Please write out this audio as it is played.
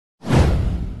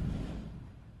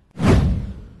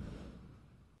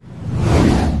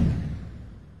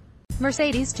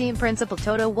Mercedes team principal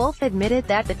Toto Wolff admitted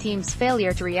that the team's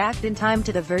failure to react in time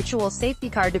to the virtual safety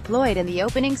car deployed in the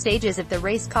opening stages of the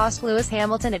race cost Lewis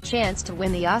Hamilton a chance to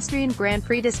win the Austrian Grand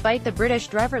Prix despite the British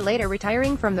driver later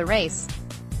retiring from the race.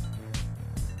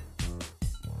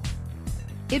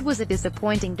 It was a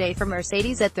disappointing day for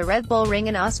Mercedes at the Red Bull Ring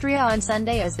in Austria on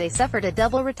Sunday as they suffered a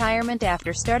double retirement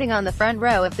after starting on the front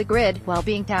row of the grid, while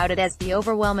being touted as the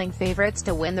overwhelming favourites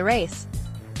to win the race.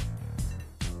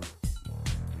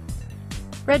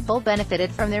 Red Bull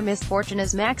benefited from their misfortune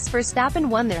as Max Verstappen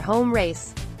won their home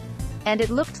race. And it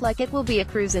looked like it will be a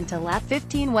cruise until lap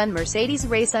 15 when Mercedes'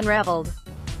 race unraveled.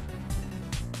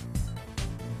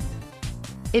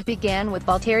 It began with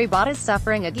Valtteri Bottas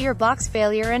suffering a gearbox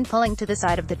failure and pulling to the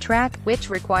side of the track, which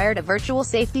required a virtual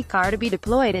safety car to be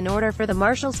deployed in order for the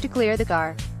marshals to clear the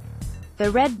car. The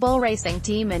Red Bull Racing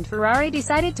team and Ferrari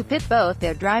decided to pit both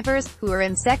their drivers, who were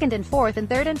in second and fourth and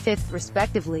third and fifth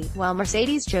respectively, while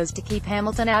Mercedes chose to keep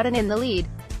Hamilton out and in the lead.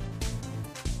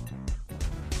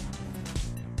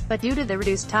 But due to the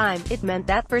reduced time, it meant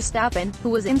that Verstappen,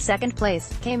 who was in second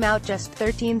place, came out just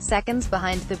 13 seconds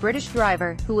behind the British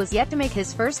driver, who was yet to make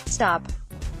his first stop.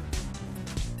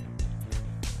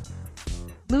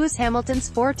 Lewis Hamilton's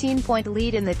 14-point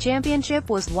lead in the championship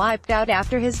was wiped out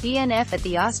after his DNF at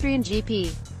the Austrian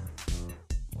GP.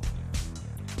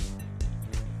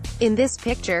 In this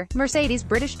picture, Mercedes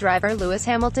British driver Lewis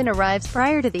Hamilton arrives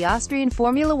prior to the Austrian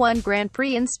Formula One Grand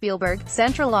Prix in Spielberg,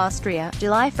 Central Austria,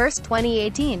 July 1,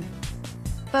 2018.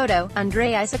 Photo,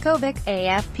 Andrei Isakovic,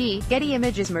 AFP, Getty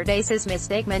Images. Mercedes'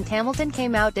 mistake meant Hamilton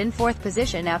came out in fourth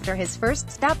position after his first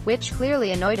stop, which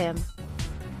clearly annoyed him.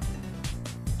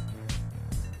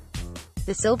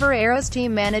 The Silver Arrows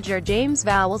team manager James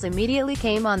Vowles immediately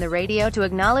came on the radio to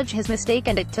acknowledge his mistake,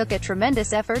 and it took a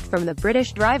tremendous effort from the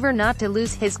British driver not to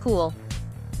lose his cool.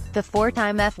 The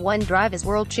four-time F1 Drivers'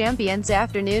 World Champion's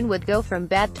afternoon would go from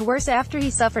bad to worse after he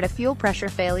suffered a fuel pressure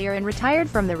failure and retired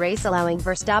from the race, allowing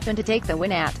Verstappen to take the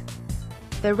win at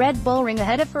the Red Bull Ring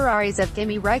ahead of Ferraris of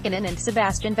Kimi Räikkönen and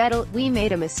Sebastian Vettel. "We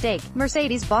made a mistake,"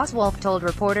 Mercedes boss Wolff told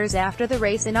reporters after the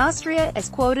race in Austria, as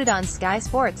quoted on Sky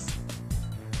Sports.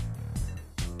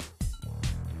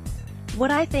 "What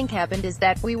I think happened is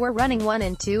that we were running 1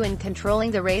 and 2 and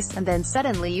controlling the race, and then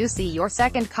suddenly you see your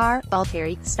second car,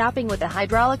 Valtteri, stopping with a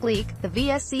hydraulic leak, the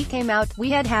VSC came out,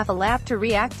 we had half a lap to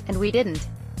react, and we didn't.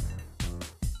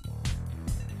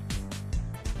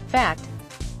 Fact.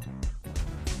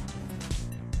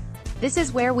 This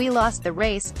is where we lost the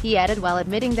race," he added, while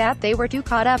admitting that they were too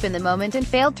caught up in the moment and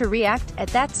failed to react. "At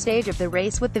that stage of the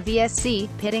race with the VSC,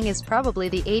 pitting is probably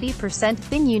the 80%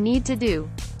 thing you need to do.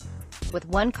 With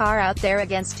one car out there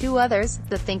against two others,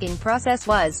 the thinking process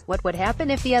was, what would happen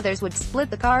if the others would split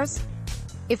the cars?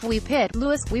 If we pit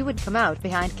Lewis, we would come out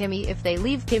behind Kimi. If they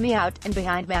leave Kimi out, and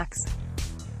behind Max.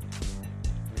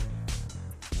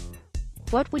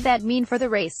 What would that mean for the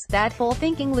race? That whole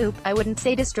thinking loop, I wouldn't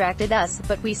say distracted us,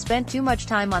 but we spent too much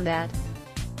time on that,"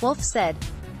 Wolff said.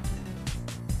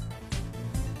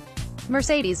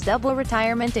 Mercedes' double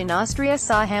retirement in Austria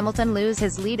saw Hamilton lose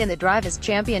his lead in the Drivers'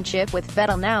 Championship, with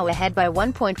Vettel now ahead by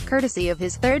 1 point courtesy of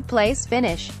his third-place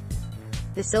finish.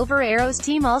 The Silver Arrows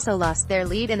team also lost their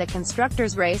lead in the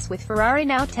Constructors' race, with Ferrari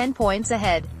now 10 points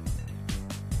ahead.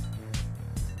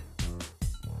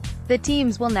 The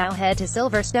teams will now head to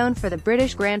Silverstone for the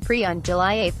British Grand Prix on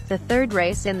July 8, the third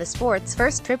race in the sport's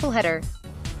first triple-header.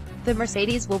 The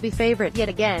Mercedes will be favourite yet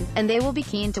again, and they will be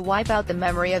keen to wipe out the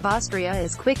memory of Austria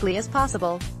as quickly as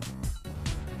possible.